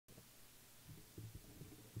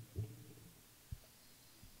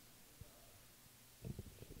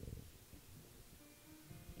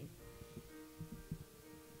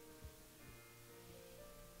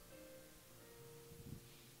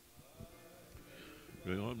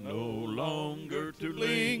no longer to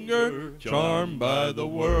linger, charmed by the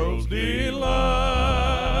world's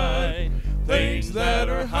delight. Things that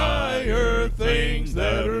are higher, things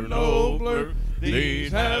that are nobler,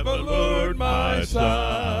 these have allured my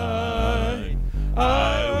sight.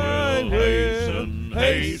 I will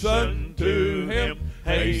hasten to him,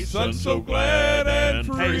 hasten so glad and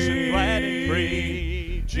free.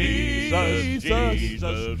 Jesus,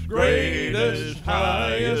 greatest,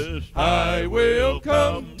 highest, I will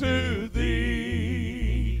come to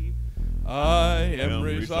thee. I am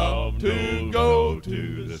resolved to go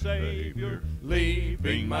to the Savior,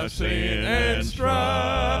 leaving my sin and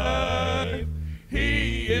strife.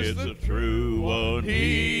 He is the true one,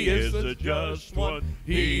 He is the just one,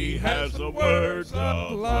 He has the words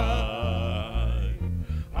of life.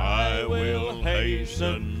 I will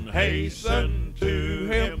hasten, hasten to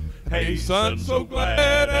Him, hasten so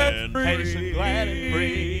glad and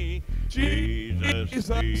free. Jesus,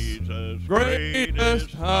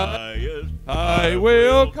 greatest, highest, I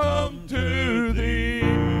will come to Thee.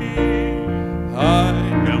 I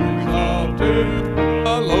am resolved to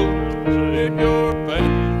follow in Your face.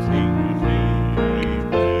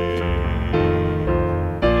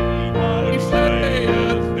 What He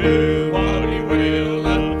saith, do what He will,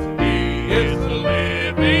 He is the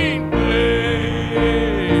living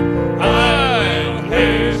way. I'll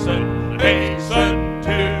hasten, hasten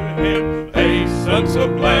to Him, hasten so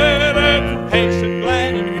glad and free.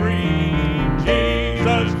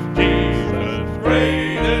 Jesus,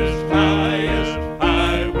 greatest, highest,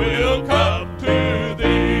 I will come to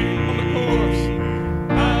Thee. On the course,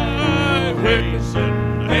 I'll hasten,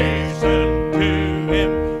 hasten to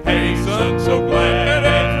Him, hasten so glad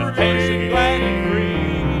and free.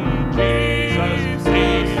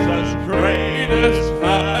 Jesus, greatest,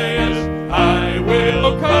 highest, I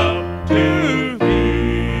will come to Thee.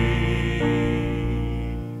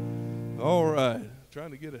 All right,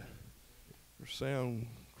 trying to get a sound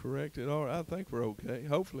corrected. All right, I think we're okay.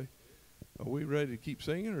 Hopefully, are we ready to keep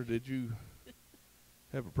singing, or did you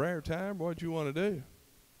have a prayer time? What did you want to do?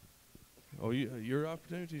 Oh, your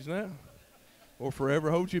opportunities now, or forever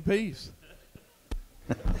hold your peace.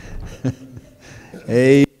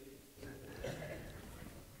 Hey,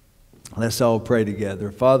 let's all pray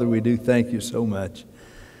together. Father, we do thank You so much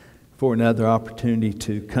for another opportunity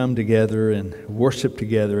to come together and worship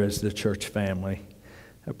together as the church family.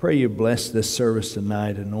 I pray You bless this service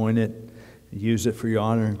tonight, anoint it, use it for Your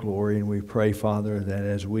honor and glory. And we pray, Father, that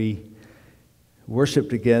as we worship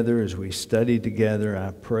together, as we study together,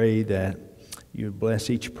 I pray that You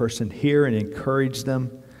bless each person here and encourage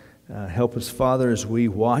them. Help us, Father, as we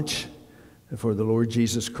watch for the Lord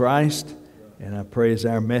Jesus Christ. And I pray as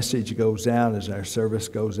our message goes out, as our service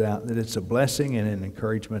goes out, that it's a blessing and an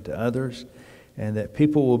encouragement to others, and that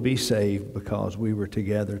people will be saved because we were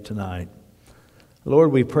together tonight.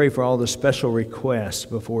 Lord, we pray for all the special requests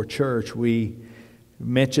before church. We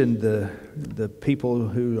mentioned the people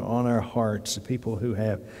who are on our hearts, the people who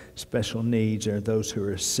have special needs. There are those who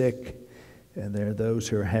are sick, and there are those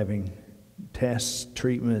who are having tests,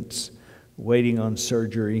 treatments, waiting on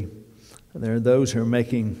surgery. And there are those who are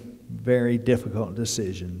making very difficult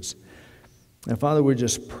decisions. And Father, we're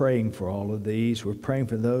just praying for all of these. We're praying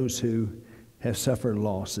for those who have suffered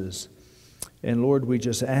losses. And Lord, we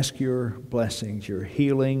just ask Your blessings, Your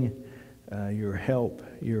healing, Your help,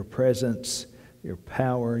 Your presence, Your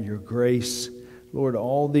power, Your grace. Lord,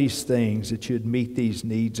 all these things, that You'd meet these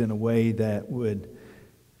needs in a way that would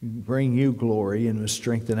bring You glory and would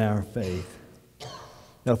strengthen our faith.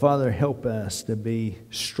 Now, Father, help us to be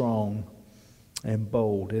strong and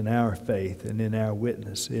bold in our faith and in our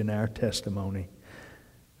witness, in our testimony.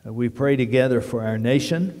 We pray together for our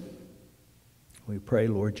nation. We pray,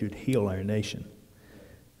 Lord, You'd heal our nation.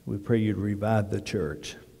 We pray You'd revive the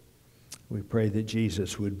church. We pray that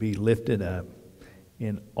Jesus would be lifted up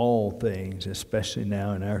in all things, especially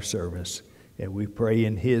now in our service. And we pray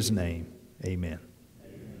in His name. Amen.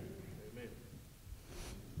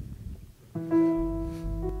 Amen.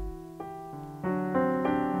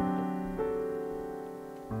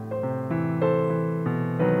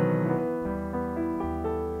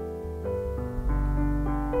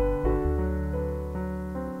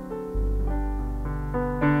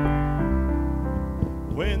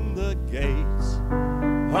 When the gates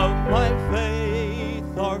of my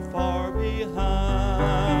faith are far behind,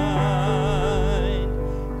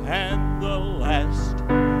 and the last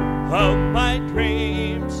of my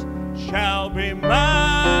dreams shall be mine,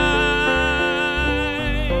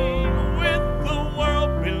 with the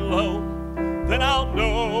world below, then I'll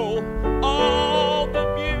know all the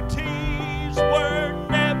beauties were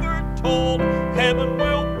never told. Heaven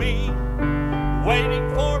will be waiting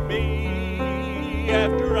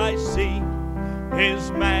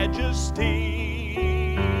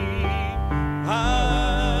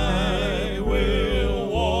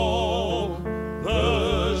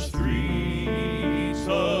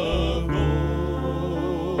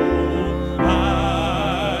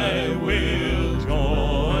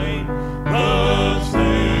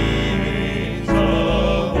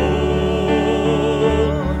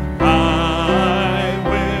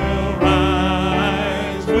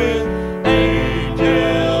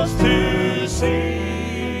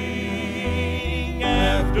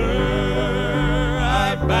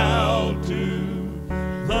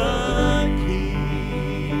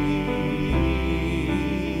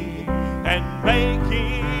and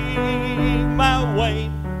making my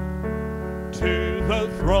way to the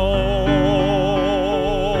throne.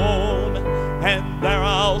 And there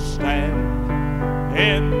I'll stand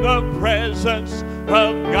in the presence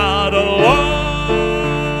of God alone.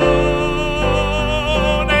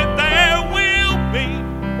 And there will be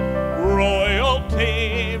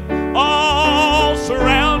royalty all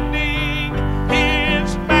surrounding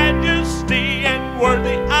His majesty, and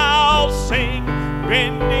worthy I'll sing,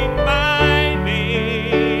 bending my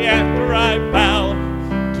knee after I bow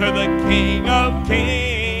to the King of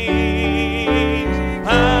Kings.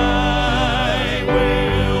 I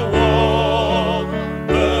will walk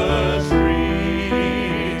the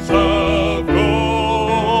streets of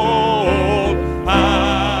gold.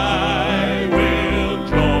 I will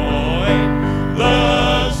join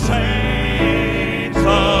the saints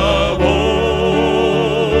of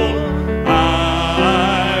old.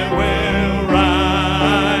 I will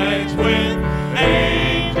rise with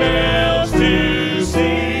angels to sing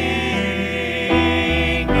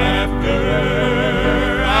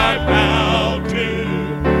after I bow to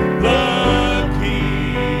the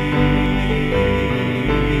King.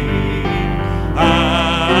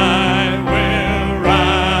 I will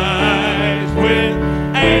rise with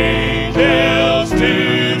angels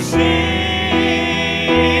to sing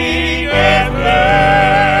after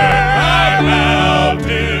I bow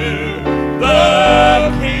to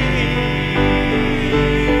the King.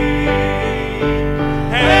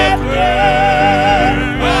 After I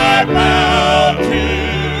bow to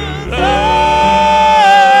the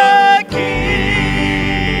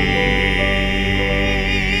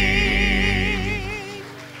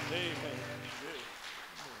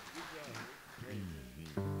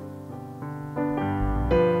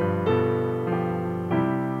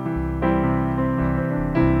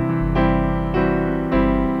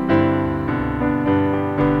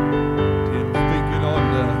Tim, speaking on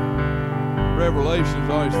Revelations,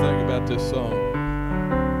 I always think about this song.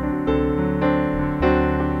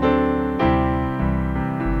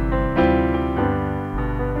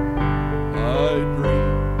 I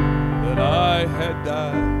dreamed that I had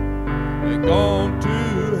died and gone to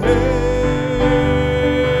heaven.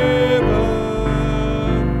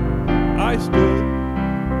 I stood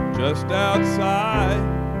just outside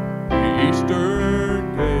the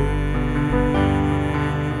eastern gate.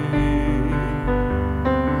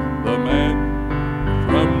 The man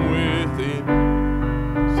from within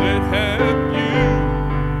said, "Have you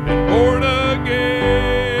been born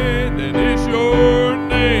again? And is your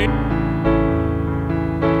name?"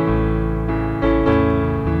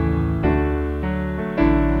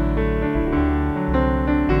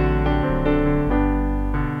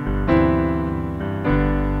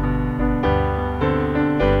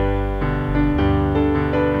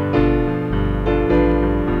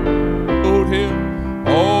 Told him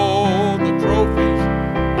all the trophies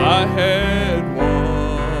I had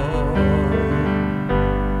won.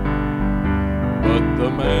 But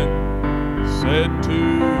the man said to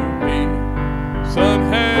me, "Son,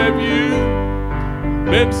 have you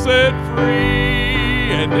been set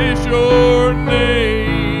free? And is your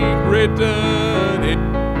name written in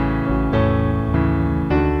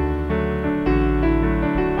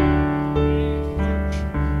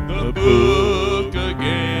the book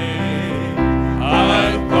again?"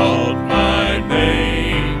 I thought my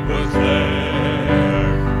name was there.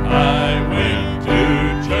 I went to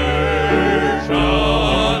church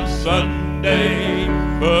on Sunday,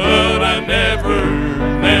 but I never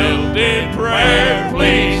knelt in prayer.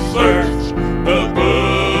 Please search the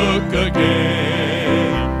book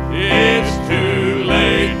again. It's too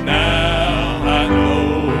late now, I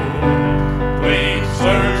know. Please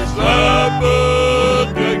search the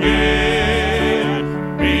book again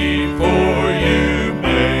before you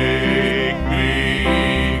make me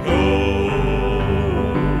go.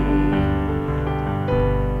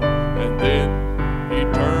 And then he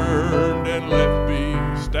turned and left me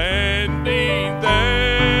standing there.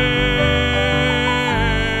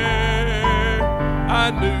 I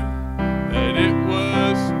knew that it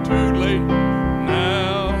was too late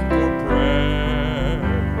now for prayer.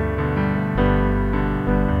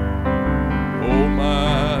 Oh,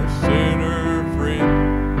 my sinner friend,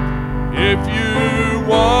 if you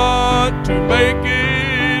want to make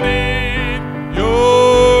it in,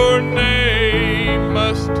 your name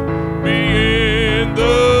must be in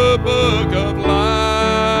the book of life.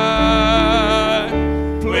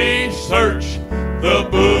 Please search the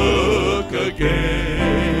book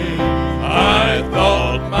again. I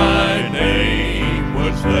thought my name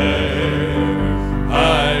was there.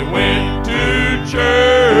 I went to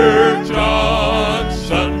church on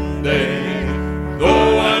Sunday,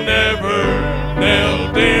 though I never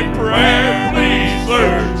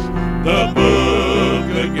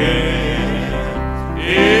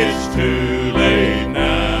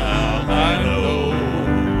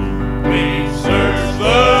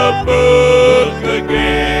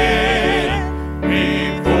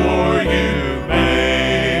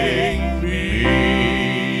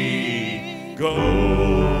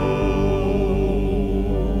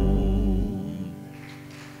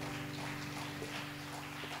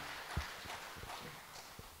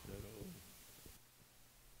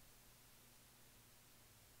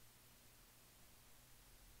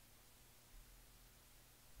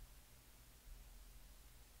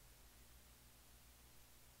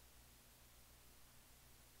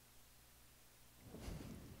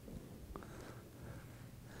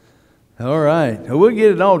All right. Well, we'll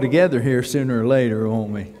get it all together here sooner or later,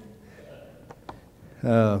 won't we?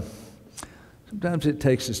 Sometimes it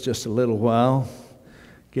takes us just a little while,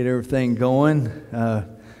 get everything going.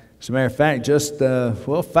 As a matter of fact, just,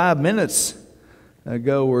 5 minutes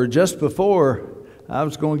ago, or just before I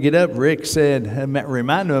was going to get up, Rick said,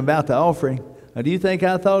 remind him about the offering. Now, do you think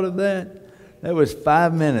I thought of that? That was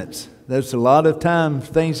 5 minutes. There's a lot of time,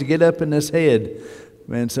 things to get up in this head.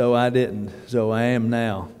 And so I didn't. So I am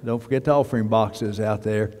now. Don't forget the offering boxes out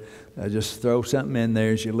there. Just throw something in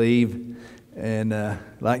there as you leave. And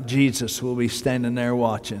like Jesus, we'll be standing there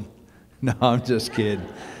watching. No, I'm just kidding.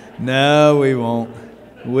 No, we won't.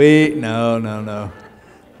 No.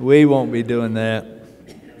 We won't be doing that.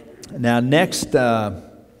 Now, next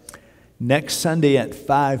Sunday at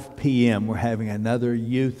 5 p.m., we're having another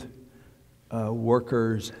youth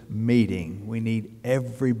workers meeting. We need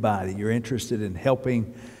everybody. You're interested in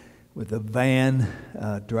helping with a van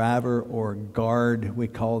driver or guard, we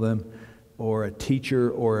call them, or a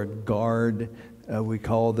teacher or a guard, we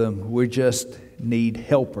call them. We just need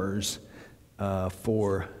helpers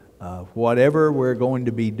for whatever we're going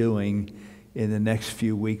to be doing in the next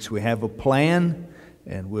few weeks. We have a plan,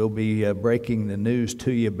 and we'll be breaking the news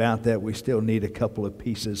to you about that. We still need a couple of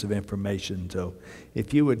pieces of information. So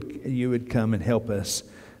if you would come and help us,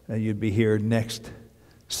 you'd be here next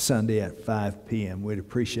Sunday at 5 p.m. We'd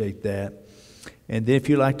appreciate that. And then if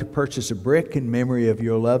you'd like to purchase a brick in memory of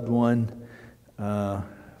your loved one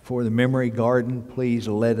for the memory garden, please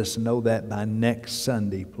let us know that by next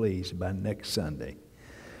Sunday, please, by next Sunday.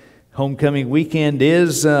 Homecoming weekend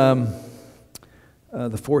is the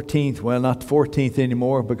 14th, well, not the 14th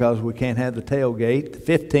anymore because we can't have the tailgate.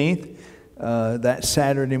 The 15th, that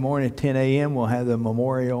Saturday morning at 10 a.m., we'll have the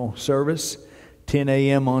memorial service. 10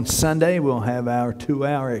 a.m. on Sunday, we'll have our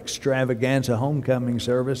 2-hour extravaganza homecoming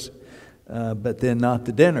service, but then not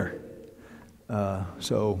the dinner.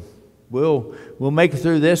 So we'll make it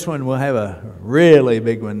through this one. We'll have a really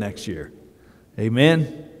big one next year.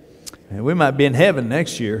 Amen? And we might be in heaven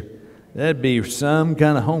next year. That'd be some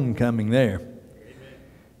kind of homecoming there.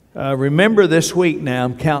 Remember this week now,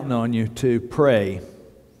 I'm counting on you to pray,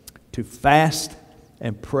 to fast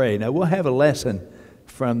and pray. Now, we'll have a lesson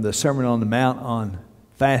from the Sermon on the Mount on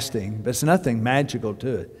fasting, but it's nothing magical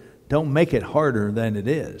to it. Don't make it harder than it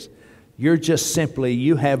is. You're just simply,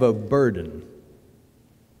 you have a burden.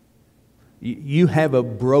 You have a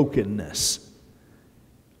brokenness.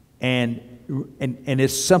 And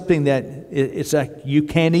it's something that it's like you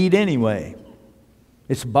can't eat anyway.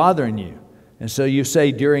 It's bothering you. And so you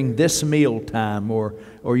say during this meal time, or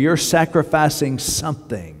you're sacrificing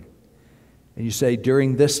something, and you say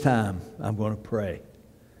during this time, I'm going to pray.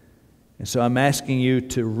 And so I'm asking you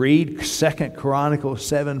to read 2 Chronicles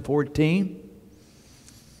 7:14,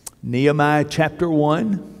 Nehemiah chapter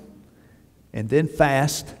 1, and then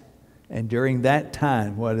fast. And during that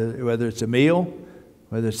time, whether it's a meal,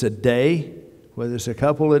 whether it's a day, whether it's a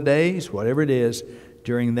couple of days, whatever it is,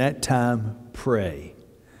 during that time, pray.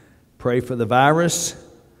 Pray for the virus,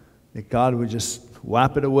 that God would just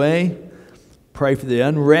wipe it away. Pray for the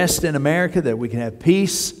unrest in America, that we can have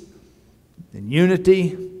peace and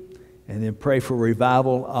unity. And then pray for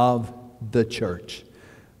revival of the church,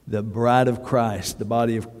 the bride of Christ, the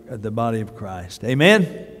body of Christ.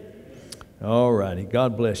 Amen? All righty.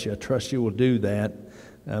 God bless you. I trust you will do that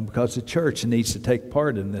because the church needs to take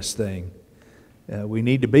part in this thing. We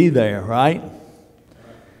need to be there, right?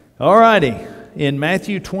 All righty. In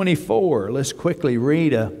Matthew 24, let's quickly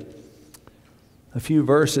read a few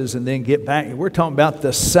verses and then get back. We're talking about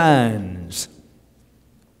the signs.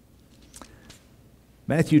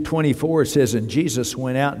 Matthew 24 says, And Jesus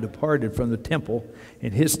went out and departed from the temple,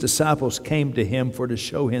 and his disciples came to him to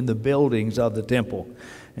show him the buildings of the temple.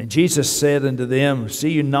 And Jesus said unto them,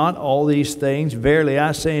 See you not all these things? Verily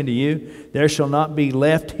I say unto you, there shall not be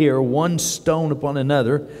left here one stone upon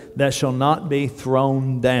another that shall not be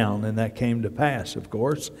thrown down. And that came to pass, of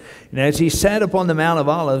course. And as he sat upon the Mount of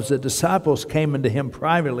Olives, the disciples came unto him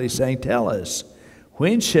privately, saying, Tell us,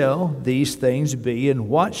 when shall these things be, and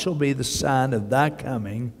what shall be the sign of thy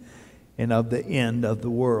coming and of the end of the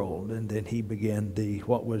world? And then he began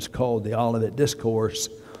what was called the Olivet Discourse.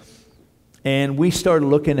 And we started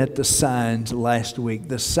looking at the signs last week.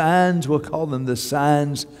 The signs, we'll call them the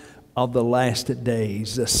signs of the last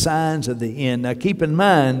days, the signs of the end. Now keep in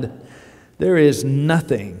mind, there is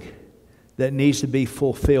nothing that needs to be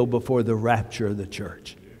fulfilled before the rapture of the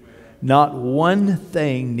church. Not one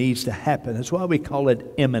thing needs to happen. That's why we call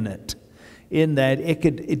it imminent, in that it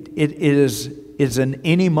is an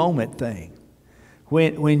any moment thing.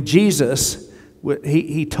 When Jesus,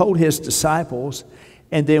 he told his disciples,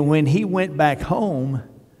 and then when he went back home,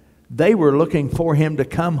 They were looking for him to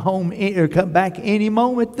come home or come back any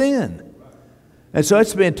moment then. And so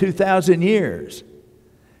it's been 2,000 years.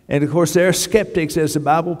 And of course, there are skeptics, as the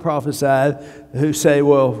Bible prophesied, who say,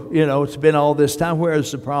 well, you know, it's been all this time. Where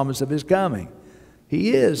is the promise of his coming?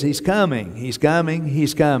 He is. He's coming. He's coming.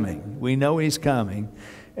 He's coming. We know he's coming.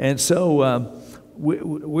 And so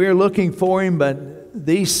we're looking for him, but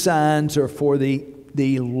these signs are for the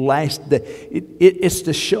last. It's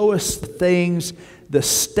to show us things, the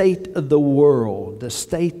state of the world, the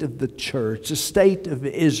state of the church, the state of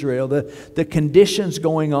Israel, the conditions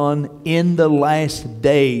going on in the last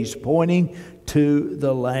days, pointing to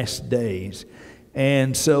the last days.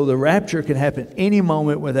 And so the rapture can happen any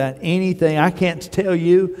moment without anything. I can't tell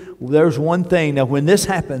you. There's one thing. Now, when this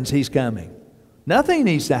happens, he's coming. Nothing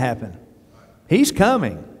needs to happen. He's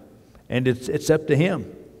coming. And it's up to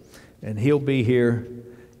him. And he'll be here,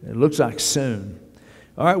 it looks like soon.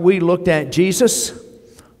 All right, we looked at Jesus,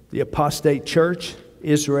 the apostate church,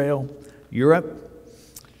 Israel, Europe,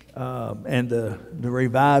 and the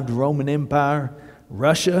revived Roman Empire,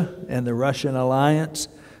 Russia and the Russian alliance.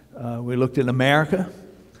 We looked at America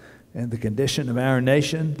and the condition of our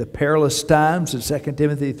nation, the perilous times in 2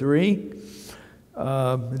 Timothy 3,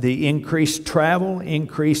 the increased travel,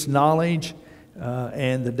 increased knowledge,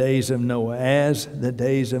 and the days of Noah. As the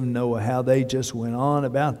days of Noah, how they just went on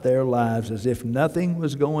about their lives as if nothing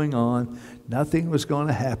was going on, nothing was going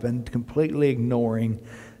to happen, completely ignoring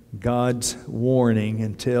God's warning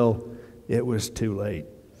until it was too late.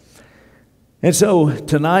 And so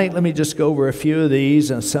tonight, let me just go over a few of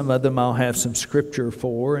these, and some of them I'll have some scripture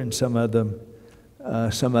for, and some of them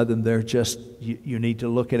they're just, you need to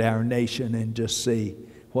look at our nation and just see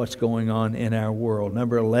what's going on in our world.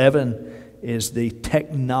 Number 11 is the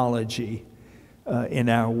technology in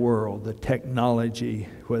our world. The technology,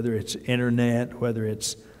 whether it's internet, whether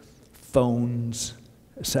it's phones,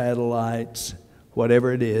 satellites,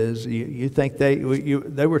 whatever it is. You think they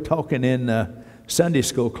were talking in Sunday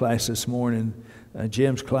school class this morning,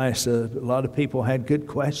 Jim's class. A lot of people had good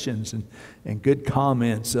questions and good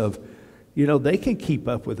comments of, you know, they can keep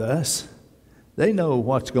up with us. They know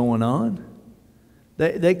what's going on.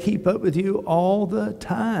 They keep up with you all the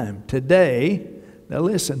time. Today, now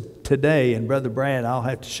listen, today, and Brother Brad, I'll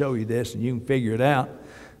have to show you this and you can figure it out.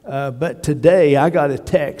 But today I got a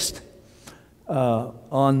text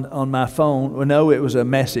on my phone. Well, no, it was a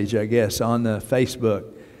message, I guess, on the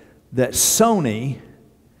Facebook, that Sony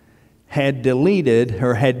had deleted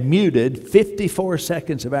or had muted 54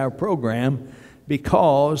 seconds of our program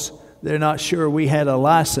because they're not sure we had a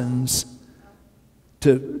license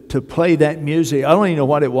to play that music. I don't even know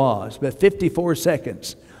what it was, but 54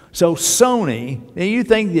 seconds. So Sony, and you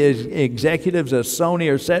think the executives of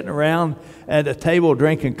Sony are sitting around at a table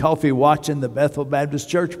drinking coffee watching the Bethel Baptist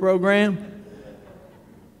Church program?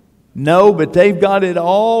 No, but they've got it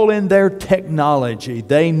all in their technology.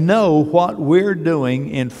 They know what we're doing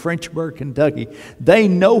in Frenchburg, Kentucky. They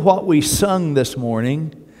know what we sung this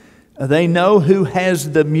morning. They know who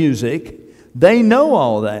has the music. They know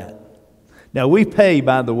all that. Now we pay,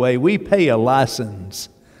 by the way, we pay a license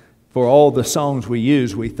for all the songs we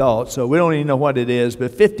use, we thought. So we don't even know what it is.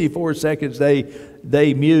 But 54 seconds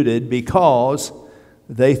they muted because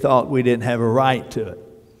they thought we didn't have a right to it.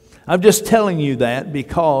 I'm just telling you that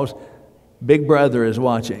because Big Brother is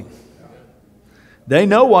watching. They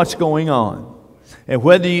know what's going on. And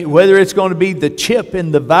whether it's going to be the chip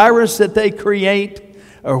in the virus that they create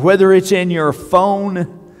or whether it's in your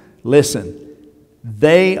phone, listen,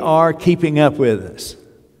 they are keeping up with us.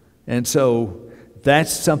 And so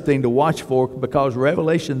that's something to watch for, because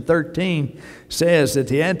Revelation 13 says that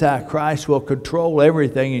the Antichrist will control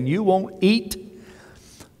everything, and you won't eat,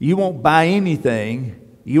 you won't buy anything,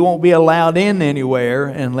 you won't be allowed in anywhere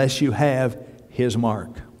unless you have his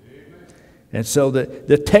mark. And so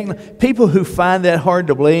people who find that hard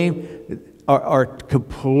to believe are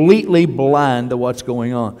completely blind to what's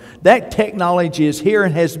going on. That technology is here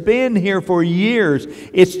and has been here for years.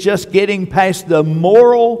 It's just getting past the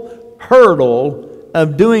moral hurdle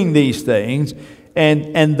of doing these things.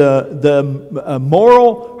 And the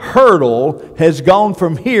moral hurdle has gone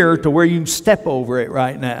from here to where you can step over it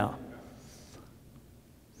right now.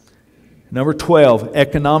 Number 12,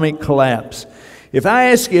 economic collapse. If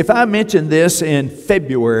I mentioned this in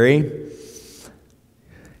February,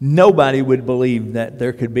 nobody would believe that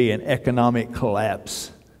there could be an economic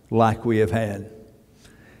collapse like we have had.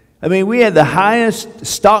 I mean, we had the highest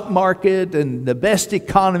stock market and the best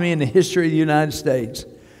economy in the history of the United States.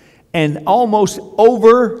 And almost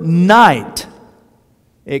overnight,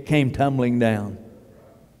 it came tumbling down.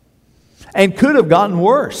 And could have gotten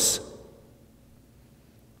worse.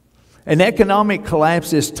 An economic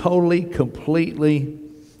collapse is totally, completely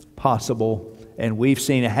possible, and we've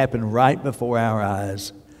seen it happen right before our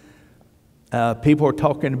eyes. People are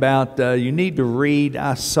talking about, you need to read,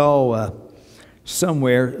 I saw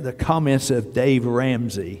somewhere the comments of Dave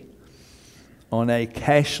Ramsey on a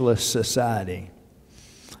cashless society.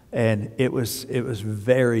 And it was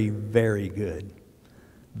very, very good.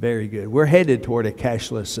 Very good. We're headed toward a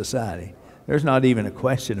cashless society. There's not even a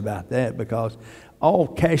question about that, because all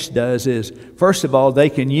cash does is, first of all,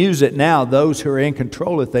 they can use it now. Those who are in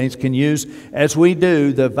control of things can use, as we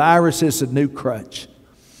do, the virus is a new crutch.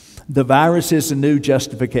 The virus is a new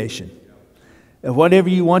justification. And whatever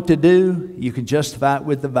you want to do, you can justify it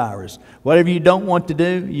with the virus. Whatever you don't want to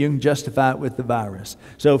do, you can justify it with the virus.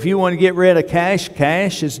 So if you want to get rid of cash,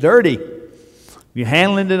 cash is dirty. You're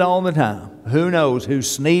handling it all the time. Who knows who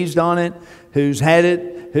sneezed on it, who's had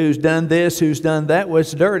it, who's done this, who's done that. Well,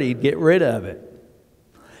 it's dirty. Get rid of it.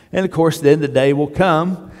 And of course, then the day will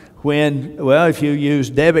come when, well, if you use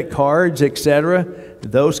debit cards, etc.,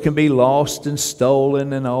 those can be lost and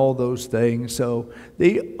stolen and all those things. So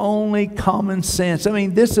the only common sense, I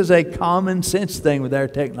mean, this is a common sense thing with our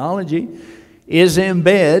technology, is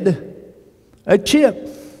embed a chip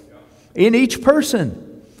in each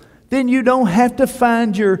person. Then you don't have to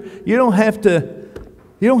find your wallet. You don't have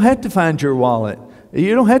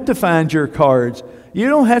to find your cards. You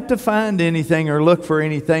don't have to find anything or look for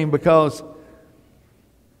anything, because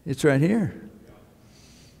it's right here.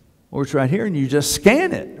 Or it's right here, and you just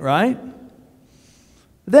scan it, right?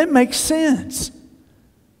 That makes sense.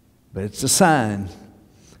 But it's a sign.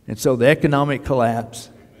 And so the economic collapse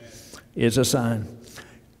is a sign.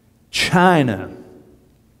 China.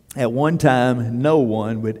 At one time, no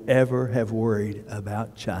one would ever have worried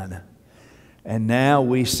about China. And now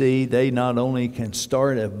we see they not only can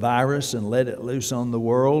start a virus and let it loose on the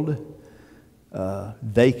world,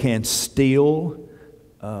 they can steal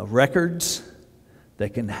records, they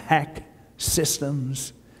can hack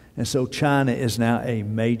systems, and so China is now a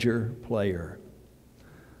major player.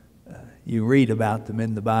 You read about them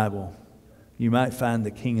in the Bible. You might find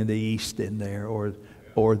the king of the east in there,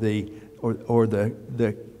 or the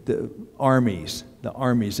armies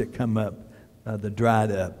that come up, the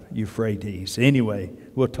dried up Euphrates. Anyway,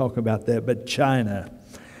 we'll talk about that. But China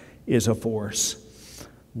is a force.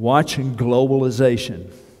 Watching globalization.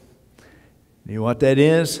 You know what that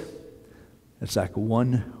is? It's like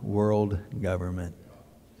one world government.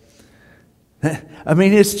 I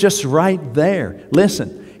mean, it's just right there.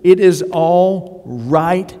 Listen, it is all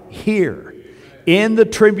right here. In the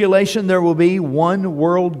tribulation, there will be one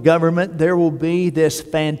world government. There will be this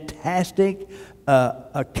fantastic,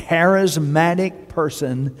 a charismatic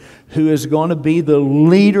person who is going to be the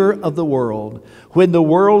leader of the world. When the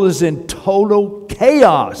world is in total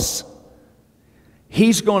chaos,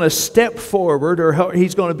 he's going to step forward, or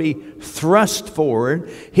he's going to be thrust forward.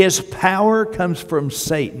 His power comes from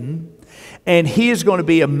Satan, and he is going to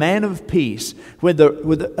be a man of peace. When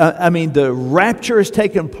the rapture has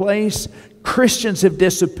taken place, Christians have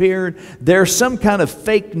disappeared. There's some kind of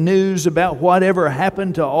fake news about whatever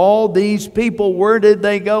happened to all these people. Where did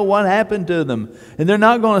they go? What happened to them? And they're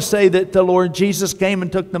not going to say that the Lord Jesus came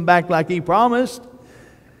and took them back like He promised.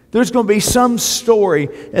 There's going to be some story,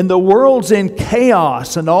 and the world's in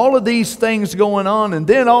chaos and all of these things going on, and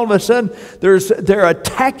then all of a sudden they're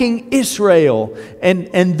attacking Israel,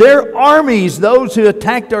 and their armies, those who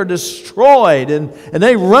attacked, are destroyed, and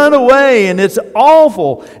they run away, and it's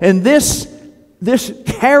awful. And this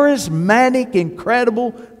charismatic,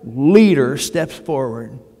 incredible leader steps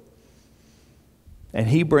forward, and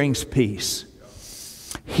he brings peace.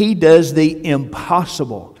 He does the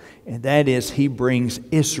impossible. And that is, he brings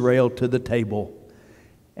Israel to the table.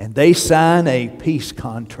 And they sign a peace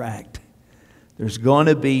contract. There's going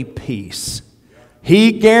to be peace.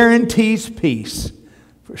 He guarantees peace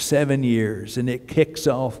for 7 years. And it kicks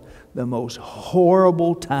off the most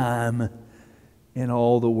horrible time in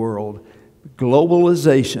all the world.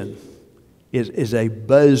 Globalization is a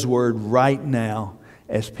buzzword right now,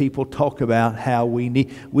 as people talk about how we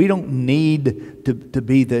don't need to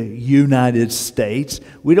be the United States.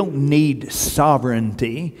 We don't need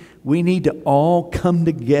sovereignty. We need to all come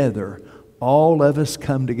together. All of us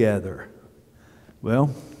come together.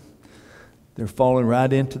 Well, they're falling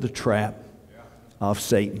right into the trap of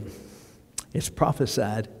Satan. It's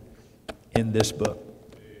prophesied in this book.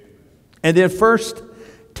 And then 1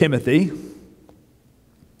 Timothy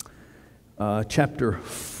chapter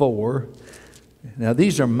 4. Now,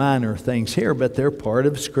 these are minor things here, but they're part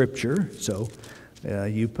of Scripture, so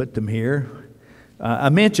you put them here. I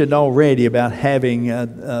mentioned already about having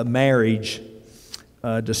marriage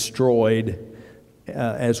destroyed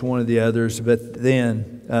as one of the others, but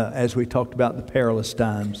then, as we talked about, the perilous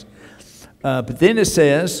times. But then it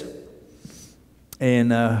says in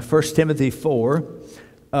 1 Timothy 4,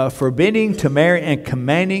 forbidding to marry and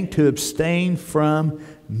commanding to abstain from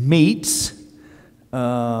meats,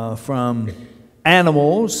 from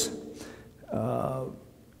animals,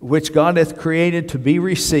 which God hath created to be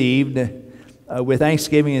received with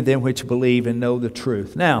thanksgiving, and them which believe and know the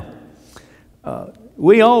truth. Now,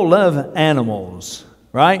 we all love animals,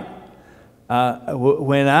 right?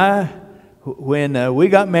 When we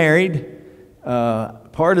got married,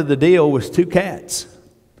 part of the deal was 2 cats.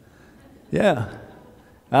 Yeah,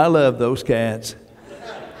 I love those cats.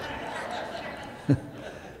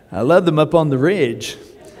 I love them up on the ridge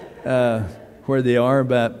where they are,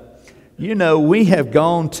 but you know, we have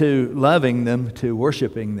gone to loving them, to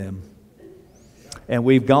worshiping them. And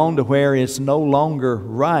we've gone to where it's no longer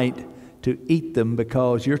right to eat them,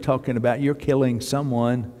 because you're talking about you're killing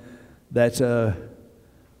someone that's a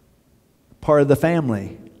part of the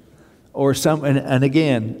family. Or some, and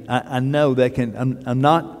again, I know that can. I'm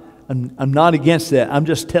not against that. I'm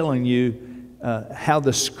just telling you how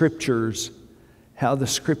the scriptures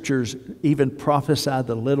even prophesy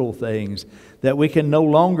the little things, that we can no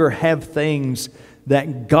longer have things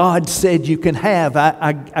that God said you can have.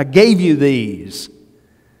 I gave you these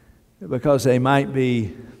because they might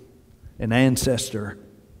be an ancestor,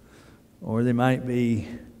 or they might be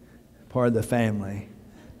part of the family,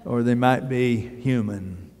 or they might be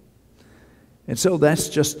human. And so that's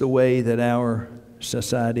just the way that our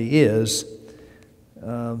society is.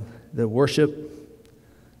 The worship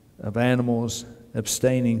of animals,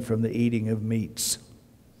 abstaining from the eating of meats.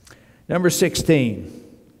 Number 16,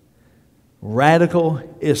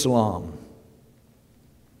 radical Islam.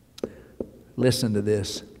 Listen to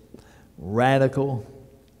this. Radical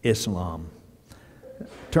Islam.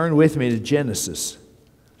 Turn with me to Genesis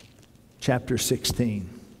chapter 16.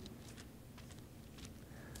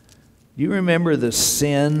 Do you remember the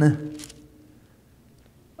sin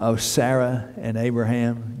of Sarah and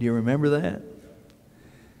Abraham? Do you remember that?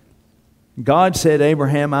 God said,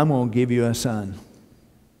 Abraham, I'm going to give you a son.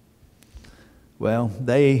 Well,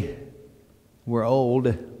 they were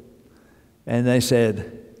old, and they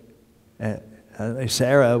said,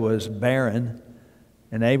 Sarah was barren,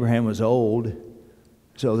 and Abraham was old,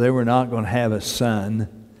 so they were not going to have a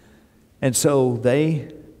son. And so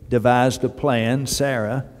they devised a plan.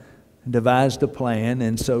 Sarah devised a plan,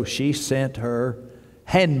 and so she sent her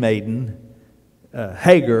handmaiden,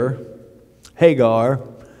 Hagar,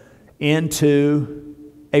 into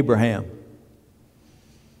Abraham.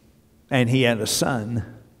 And he had a son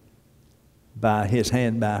by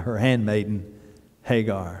her handmaiden,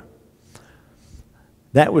 Hagar.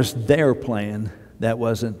 That was their plan. That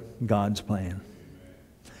wasn't God's plan.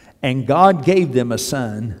 And God gave them a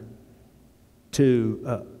son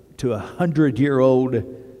to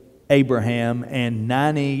 100-year-old Abraham and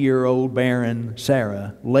 90-year-old barren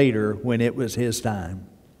Sarah later when it was his time.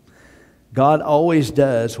 God always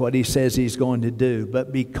does what he says he's going to do.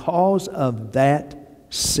 But because of that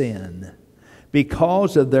sin,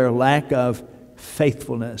 because of their lack of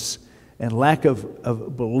faithfulness and lack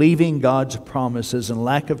of believing God's promises and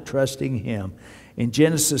lack of trusting him, in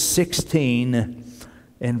Genesis 16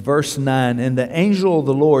 and verse 9, and the angel of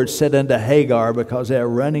the Lord said unto Hagar, because they are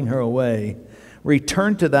running her away,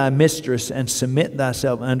 return to thy mistress and submit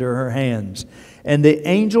thyself under her hands. And the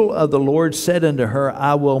angel of the Lord said unto her,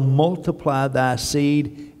 I will multiply thy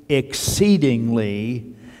seed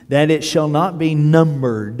exceedingly, that it shall not be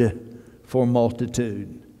numbered for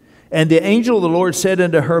multitude. And the angel of the Lord said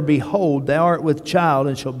unto her, behold, thou art with child,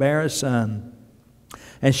 and shalt bear a son,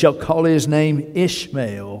 and shalt call his name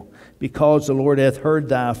Ishmael, because the Lord hath heard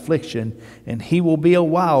thy affliction, and he will be a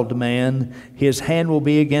wild man. His hand will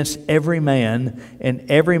be against every man, and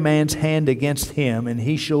every man's hand against him, and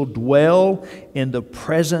he shall dwell in the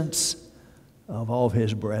presence of all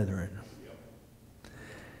his brethren.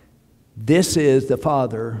 This is the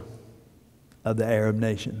father of the Arab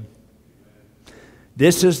nation.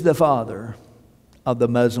 This is the father of the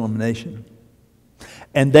Muslim nation.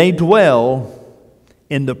 And they dwell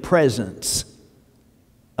in the presence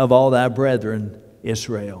of all thy brethren,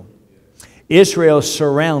 Israel. Israel is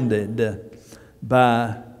surrounded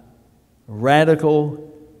by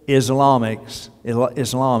radical Islamists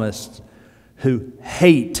who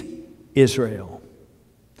hate Israel,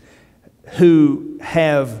 who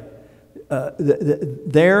have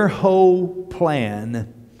their whole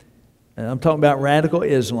plan, and I'm talking about radical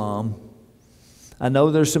Islam. I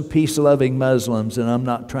know there's some peace-loving Muslims, and I'm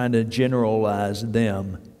not trying to generalize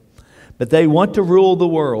them. But they want to rule the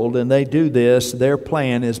world, and they do this. Their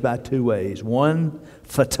plan is by two ways. One,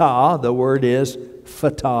 fatah, the word is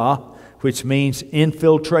fatah, which means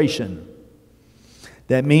infiltration.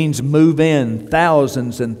 That means move in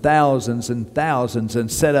thousands and thousands and thousands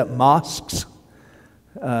and set up mosques,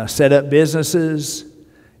 set up businesses,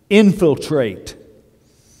 infiltrate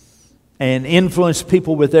and influence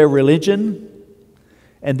people with their religion.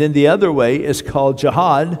 And then the other way is called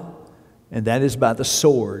jihad, and that is by the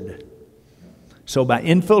sword. So by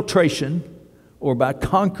infiltration or by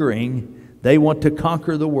conquering, they want to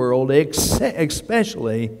conquer the world,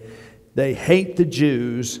 especially they hate the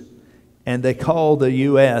Jews, and they call the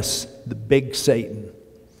U.S. the big Satan.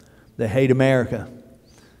 They hate America,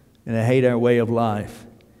 and they hate our way of life,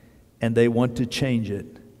 and they want to change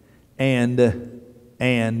it. And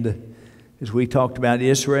as we talked about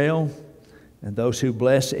Israel, and those who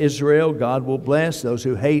bless Israel, God will bless. Those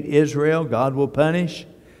who hate Israel, God will punish.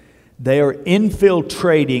 They are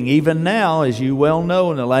infiltrating, even now, as you well know,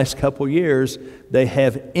 in the last couple years, they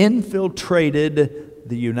have infiltrated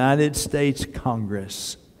the United States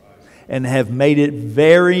Congress and have made it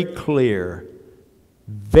very clear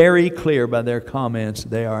by their comments,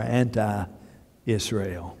 they are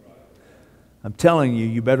anti-Israel. I'm telling you,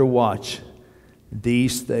 you better watch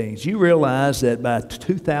these things. You realize that by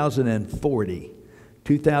 2040,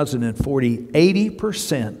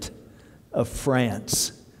 80% of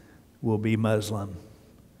France will be Muslim.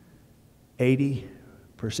 80%.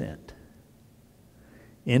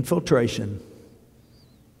 Infiltration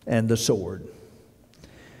and the sword.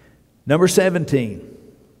 Number 17,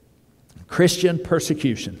 Christian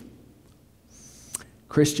persecution.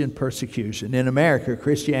 Christian persecution. In America,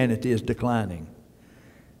 Christianity is declining.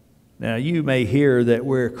 Now, you may hear that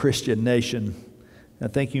we're a Christian nation. I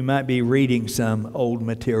think you might be reading some old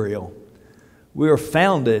material. We are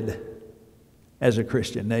founded as a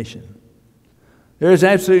Christian nation. There is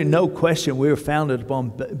absolutely no question we are founded upon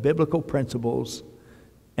biblical principles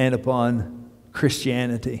and upon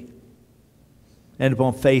Christianity and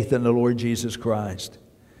upon faith in the Lord Jesus Christ.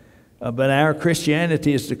 But our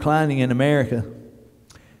Christianity is declining in America,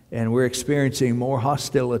 and we're experiencing more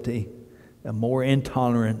hostility and more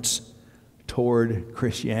intolerance toward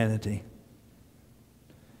Christianity.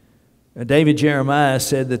 David Jeremiah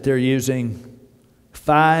said that they're using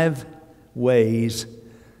 5 ways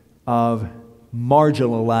of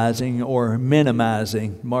marginalizing or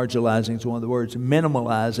minimizing, marginalizing is one of the words,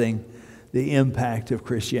 minimalizing the impact of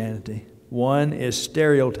Christianity. One is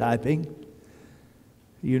stereotyping.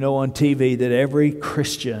 You know on TV that every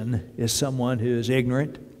Christian is someone who is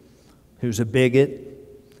ignorant, who's a bigot,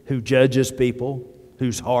 who judges people,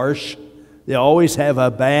 who's harsh. They always have a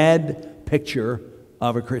bad picture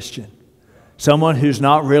of a Christian. Someone who's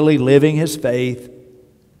not really living his faith.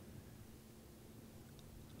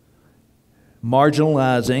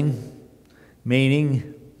 Marginalizing,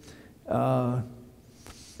 meaning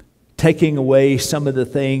taking away some of the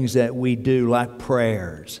things that we do, like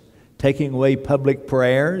prayers. Taking away public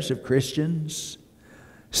prayers of Christians.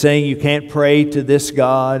 Saying you can't pray to this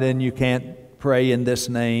God and you can't pray in this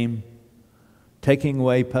name. Taking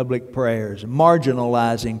away public prayers.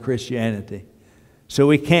 Marginalizing Christianity. So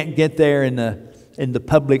we can't get there in the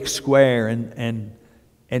public square and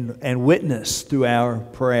witness through our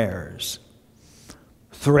prayers.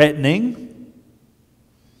 Threatening.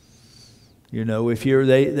 You know, if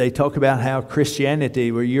they talk about how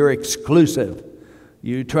Christianity, where you're exclusive.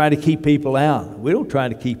 You try to keep people out. We don't try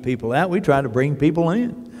to keep people out. We try to bring people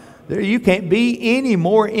in. You can't be any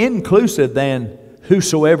more inclusive than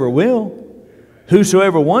whosoever will,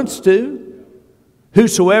 whosoever wants to,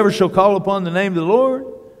 whosoever shall call upon the name of the Lord.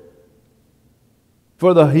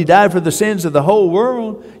 He died for the sins of the whole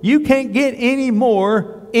world. You can't get any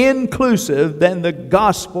more inclusive than the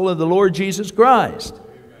gospel of the Lord Jesus Christ.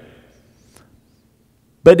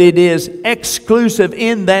 But it is exclusive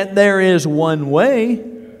in that there is one way,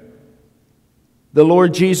 the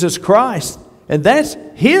Lord Jesus Christ. And that's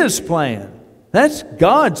His plan. That's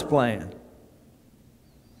God's plan.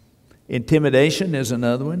 Intimidation is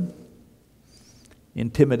another one.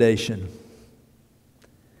 Intimidation.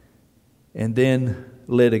 And then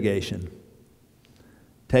litigation.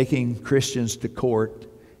 Taking Christians to court,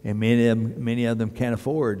 and many of them can't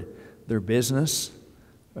afford their business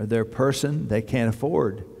or their person. They can't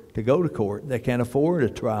afford to go to court. They can't afford a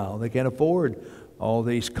trial. They can't afford all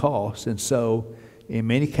these costs. And so, in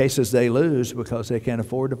many cases, they lose because they can't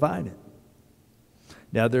afford to fight it.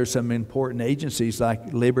 Now, there's some important agencies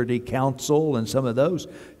like Liberty Counsel and some of those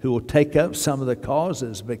who will take up some of the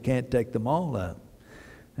causes but can't take them all up.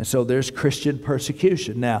 And so there's Christian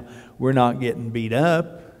persecution. Now, we're not getting beat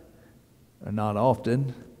up, not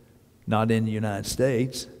often, not in the United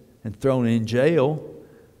States, and thrown in jail,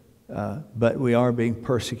 but we are being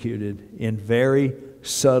persecuted in very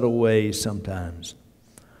subtle ways sometimes.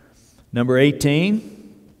 Number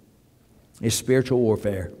 18 is spiritual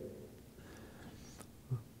warfare.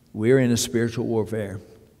 We're in a spiritual warfare.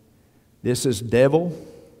 This is devil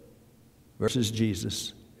versus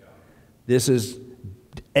Jesus. This is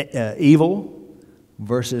evil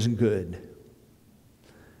versus good.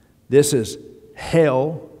 This is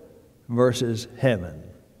hell versus heaven.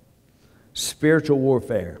 Spiritual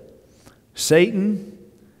warfare. Satan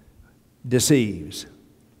deceives.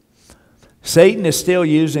 Satan is still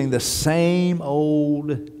using the same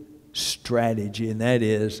old strategy, and that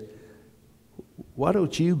is, why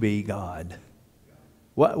don't you be God?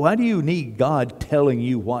 Why do you need God telling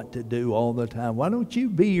you what to do all the time? Why don't you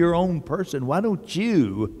be your own person? Why don't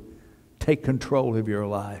you take control of your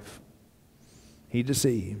life? He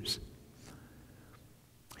deceives.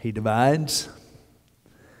 He divides.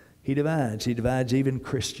 He divides. He divides even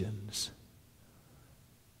Christians.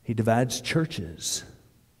 He divides churches.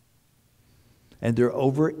 And they're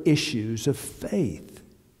over issues of faith.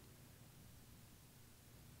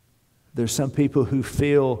 There's some people who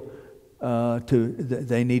feel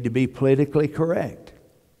they need to be politically correct.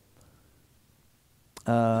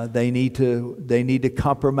 They need to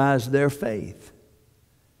compromise their faith.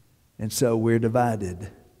 And so we're divided.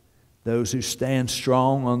 Those who stand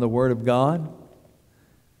strong on the Word of God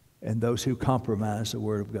and those who compromise the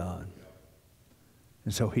Word of God.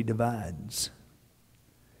 And so he divides.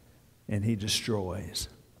 And he destroys.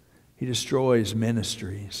 He destroys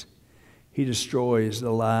ministries. He destroys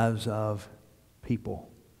the lives of people.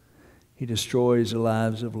 He destroys the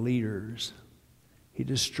lives of leaders. He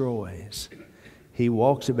destroys. He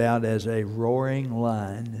walks about as a roaring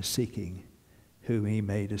lion seeking whom he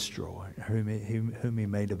may destroy, whom he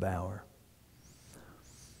may devour.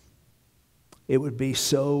 It would be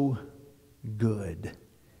so good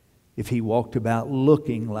if he walked about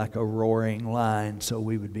looking like a roaring lion, so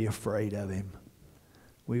we would be afraid of him.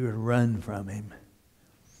 We would run from him.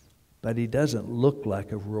 But he doesn't look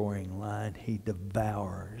like a roaring lion. He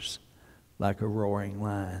devours like a roaring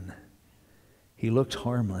lion. He looks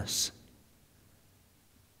harmless.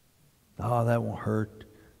 Oh, that won't hurt,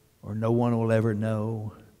 or no one will ever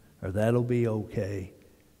know, or that'll be okay.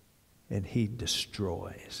 And he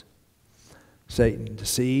destroys. Satan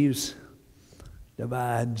deceives,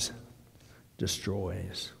 divides,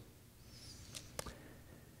 destroys.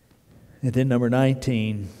 And then number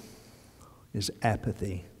 19 is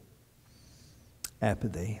apathy.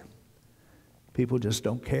 Apathy. People just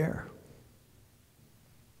don't care.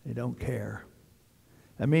 They don't care.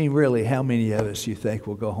 I mean, really, how many of us you think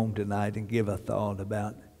will go home tonight and give a thought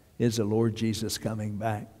about, is the Lord Jesus coming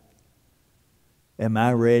back? Am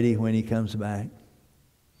I ready when he comes back?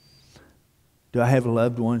 Do I have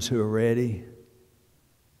loved ones who are ready?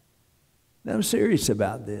 Now, I'm serious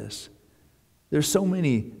about this. There's so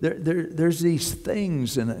many, there's these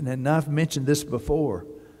things, and I've mentioned this before,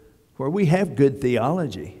 where we have good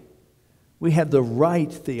theology. We have the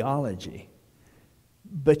right theology.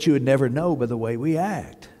 But you would never know by the way we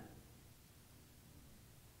act.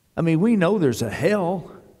 I mean, we know there's a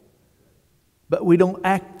hell, but we don't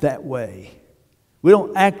act that way. We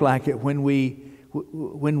don't act like it when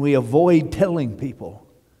we avoid telling people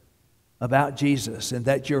about Jesus and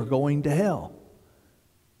that you're going to hell.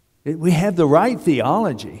 We have the right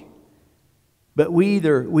theology, but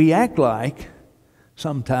we act like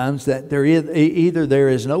sometimes that either there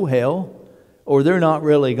is no hell or they're not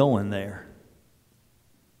really going there.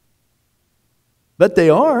 But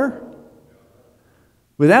they are.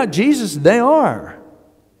 Without Jesus, they are.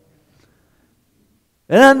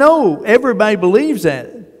 And I know everybody believes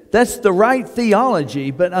that. That's the right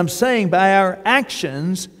theology, but I'm saying by our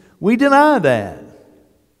actions, we deny that.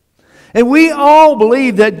 And we all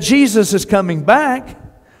believe that Jesus is coming back.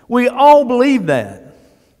 We all believe that.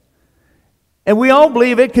 And we all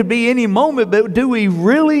believe it could be any moment, but do we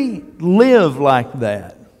really live like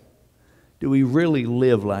that? Do we really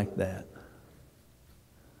live like that?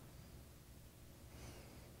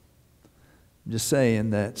 I'm just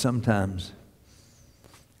saying that sometimes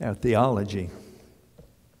our theology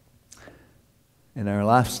and our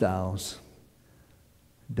lifestyles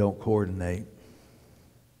don't coordinate.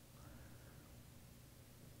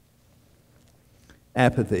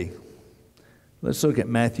 Apathy. Let's look at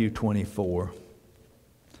Matthew 24.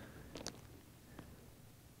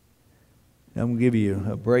 I'm going to give you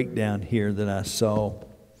a breakdown here that I saw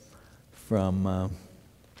from,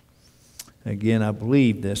 again, I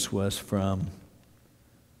believe this was from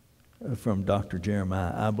Dr.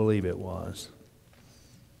 Jeremiah. I believe it was.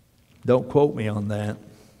 Don't quote me on that.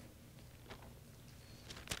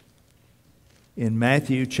 in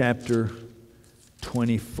Matthew chapter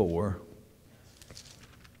 24,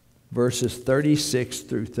 verses 36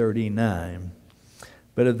 through 39.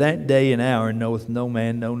 But of that day and hour knoweth no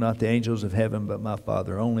man, no, not the angels of heaven, but my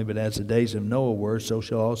Father only. But as the days of Noah were, so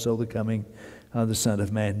shall also the coming of the Son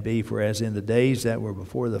of Man be. For as in the days that were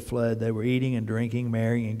before the flood, they were eating and drinking,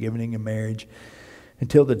 marrying and giving in marriage,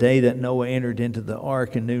 until the day that Noah entered into the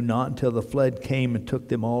ark, and knew not until the flood came and took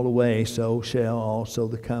them all away, so shall also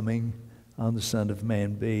the coming of the Son of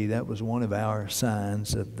Man be. That was one of our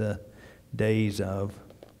signs of the days of,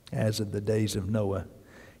 as of the days of Noah.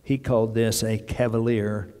 He called this a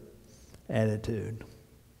cavalier attitude.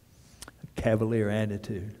 A cavalier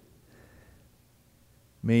attitude.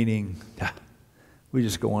 Meaning, we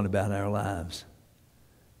just go on about our lives.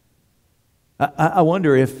 I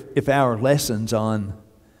wonder if our lessons on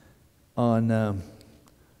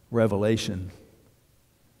Revelation,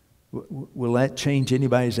 will that change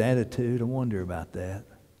anybody's attitude? I wonder about that.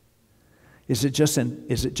 Is it just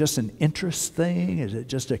an interest thing? Is it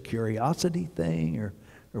just a curiosity thing? Or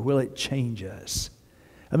will it change us?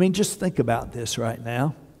 I mean, just think about this right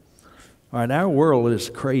now. All right, our world is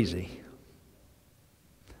crazy.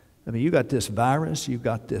 I mean, you got this virus, you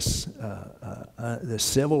got this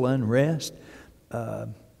civil unrest,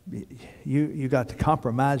 you got the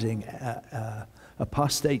compromising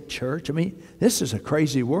apostate church. I mean, this is a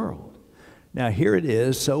crazy world. Now, here it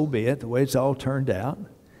is, so be it, the way it's all turned out.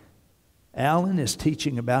 Alan is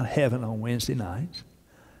teaching about heaven on Wednesday nights.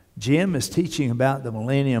 Jim is teaching about the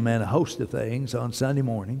millennium and a host of things on Sunday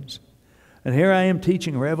mornings. And here I am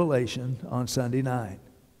teaching Revelation on Sunday night.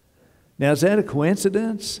 Now, is that a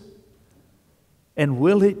coincidence? And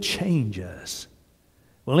will it change us?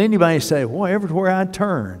 Will anybody say, boy, everywhere I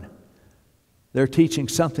turn, they're teaching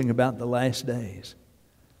something about the last days?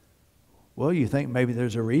 Well, you think maybe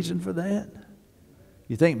there's a reason for that?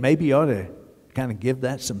 You think maybe you ought to kind of give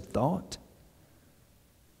that some thought?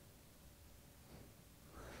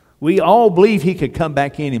 We all believe he could come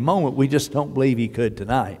back any moment. We just don't believe he could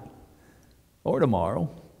tonight or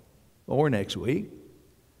tomorrow or next week.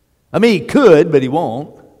 I mean, he could, but he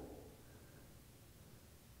won't.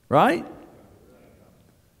 Right?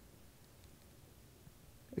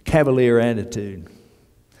 A cavalier attitude.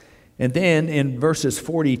 And then in verses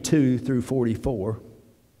 42 through 44,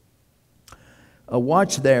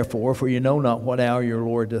 watch therefore, for you know not what hour your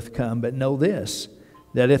Lord doth come, but know this,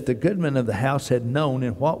 that if the goodman of the house had known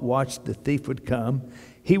in what watch the thief would come,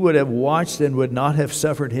 he would have watched and would not have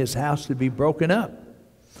suffered his house to be broken up.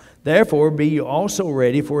 Therefore be you also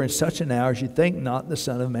ready, for in such an hour as you think not, the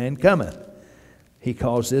Son of Man cometh. He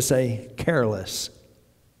calls this a careless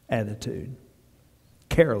attitude.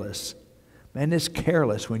 Careless. Man, it's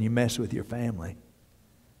careless when you mess with your family.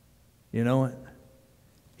 You know what?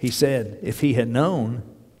 He said if he had known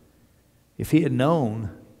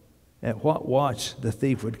at what watch the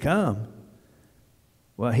thief would come,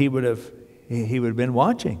 well, he would have been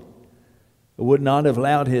watching. Would not have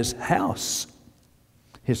allowed his house,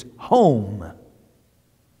 his home,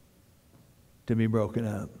 to be broken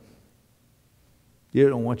up. You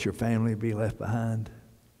don't want your family to be left behind.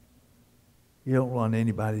 You don't want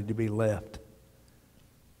anybody to be left.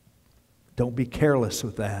 Don't be careless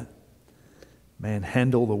with that. Man,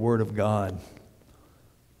 handle the Word of God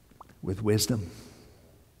with wisdom.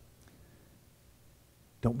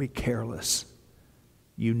 Don't be careless.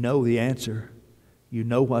 You know the answer. You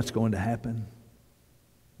know what's going to happen.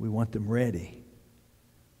 We want them ready.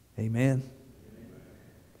 Amen?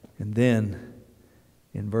 And then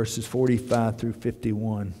in verses 45 through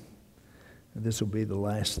 51, and this will be the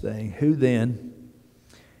last thing. Who then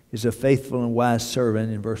is a faithful and wise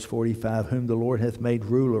servant, in verse 45, whom the Lord hath made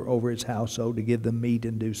ruler over his household to give them meat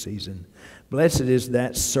in due season? Blessed is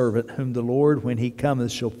that servant whom the Lord, when he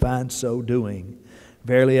cometh, shall find so doing.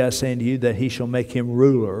 Verily I say unto you that he shall make him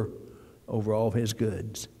ruler over all his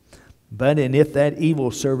goods. But and if that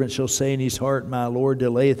evil servant shall say in his heart, my Lord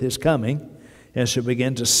delayeth his coming, and shall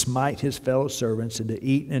begin to smite his fellow servants, and to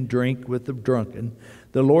eat and drink with the drunken,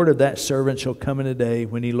 the Lord of that servant shall come in a day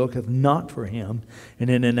when he looketh not for him, and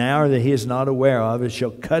in an hour that he is not aware of, it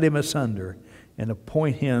shall cut him asunder, and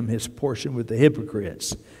appoint him his portion with the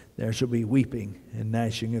hypocrites. There shall be weeping and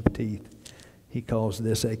gnashing of teeth. He calls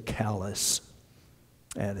this a callous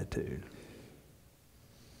attitude.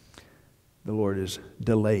 The Lord has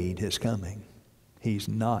delayed his coming. He's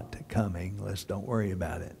not coming. Let's don't worry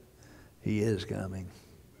about it. He is coming.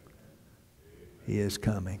 He is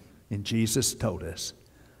coming. And Jesus told us,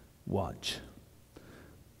 watch.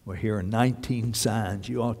 Well, here are 19 signs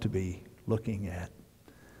you ought to be looking at.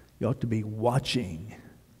 You ought to be watching.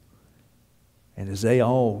 And as they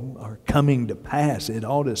all are coming to pass, it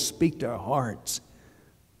ought to speak to our hearts.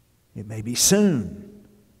 It may be soon.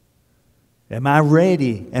 Am I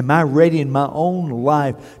ready? Am I ready in my own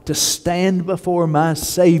life to stand before my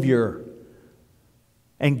Savior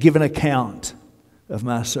and give an account of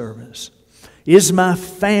my service? Is my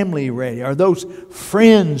family ready? Are those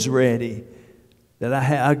friends ready that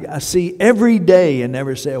I see every day and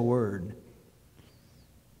never say a word?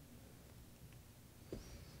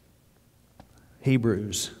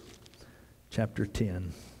 Hebrews chapter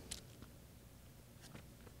 10.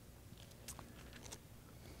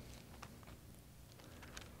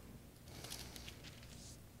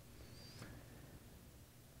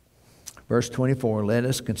 Verse 24, let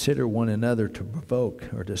us consider one another to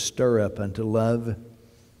provoke or to stir up unto love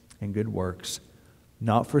and good works,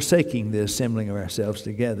 not forsaking the assembling of ourselves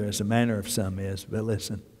together as the manner of some is, but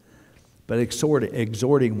listen, but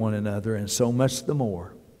exhorting one another, and so much the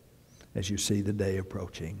more as you see the day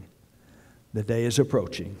approaching. The day is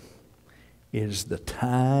approaching. It is the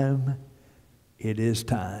time, it is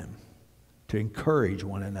time to encourage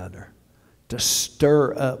one another, to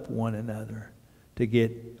stir up one another, to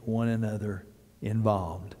get one another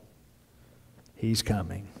involved. He's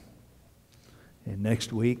coming. And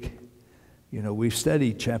next week, we've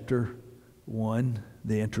studied chapter 1,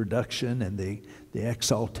 the introduction and the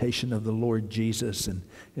exaltation of the Lord Jesus, and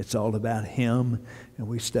it's all about Him. And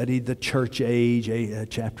we studied the church age,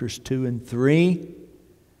 chapters 2 and 3.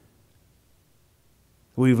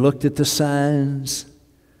 We've looked at the signs,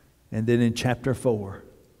 and then in chapter 4,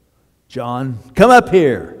 John, come up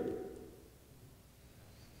here.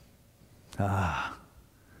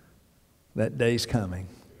 That day's coming.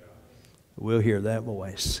 We'll hear that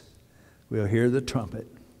voice. We'll hear the trumpet.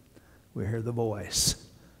 We'll hear the voice.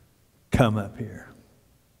 Come up here.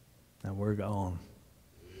 And we're gone.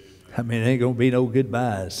 I mean, it ain't going to be no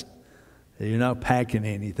goodbyes. You're not packing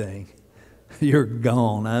anything. You're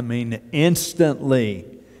gone. I mean,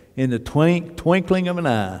 instantly, in the twinkling of an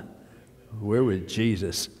eye, we're with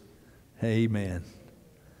Jesus. Amen.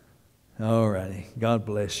 All righty. God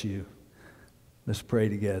bless you. Let's pray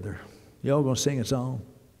together. Y'all going to sing a song?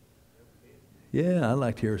 Yeah, I'd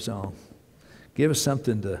like to hear a song. Give us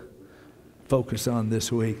something to focus on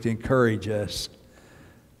this week to encourage us.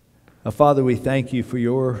 Father, we thank you for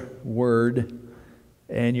your word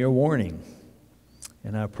and your warning.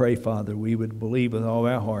 And I pray, Father, we would believe with all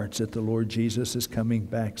our hearts that the Lord Jesus is coming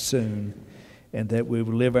back soon, and that we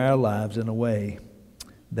would live our lives in a way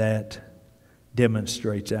that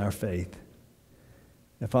demonstrates our faith.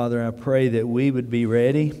 And Father, I pray that we would be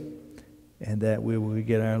ready and that we will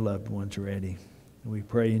get our loved ones ready. And we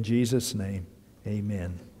pray in Jesus' name,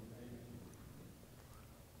 amen.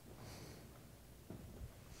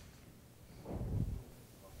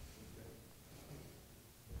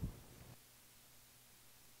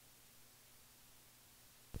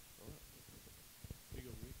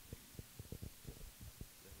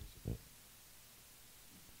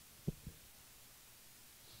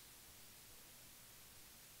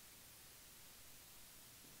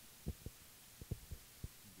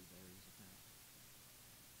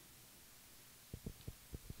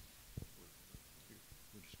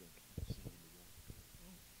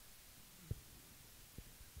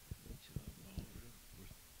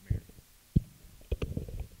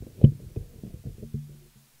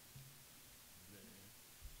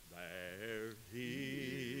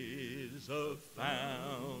 A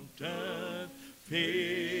fountain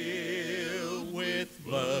filled with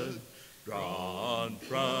blood drawn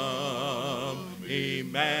from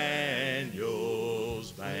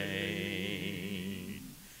Emmanuel's vein,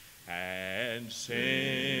 and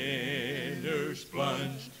sinners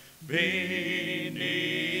plunged beneath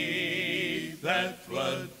that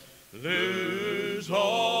flood lose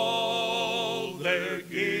all their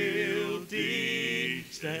guilty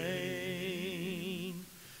stain.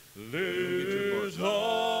 Lose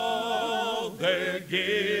all their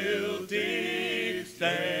guilty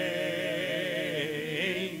stain.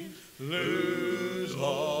 Lose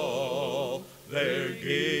all their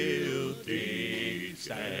guilty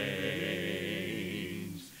stains.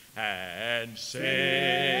 And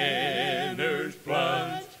sinners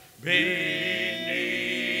plunged beneath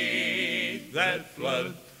that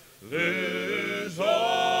flood lose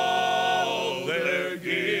all their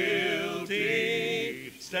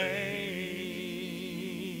guilty stains.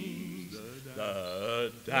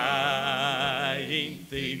 The dying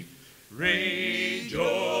thief rejoiced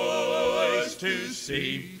to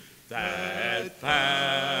see that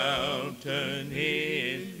fountain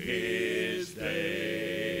in his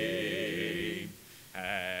day.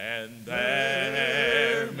 And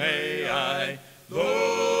there may I,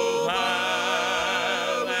 though I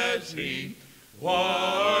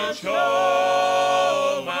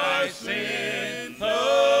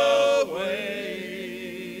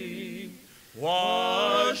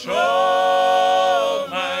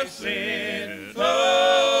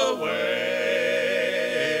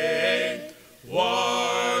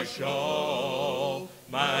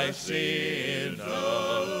my sin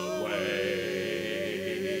away,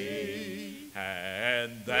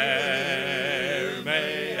 and there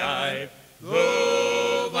may I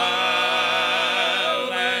go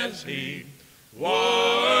while as he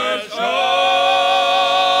washed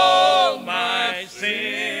all my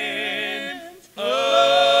sins away.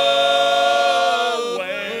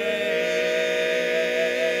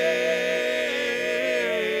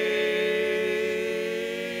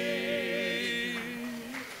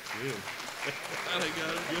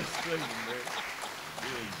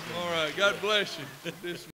 All right, God bless you.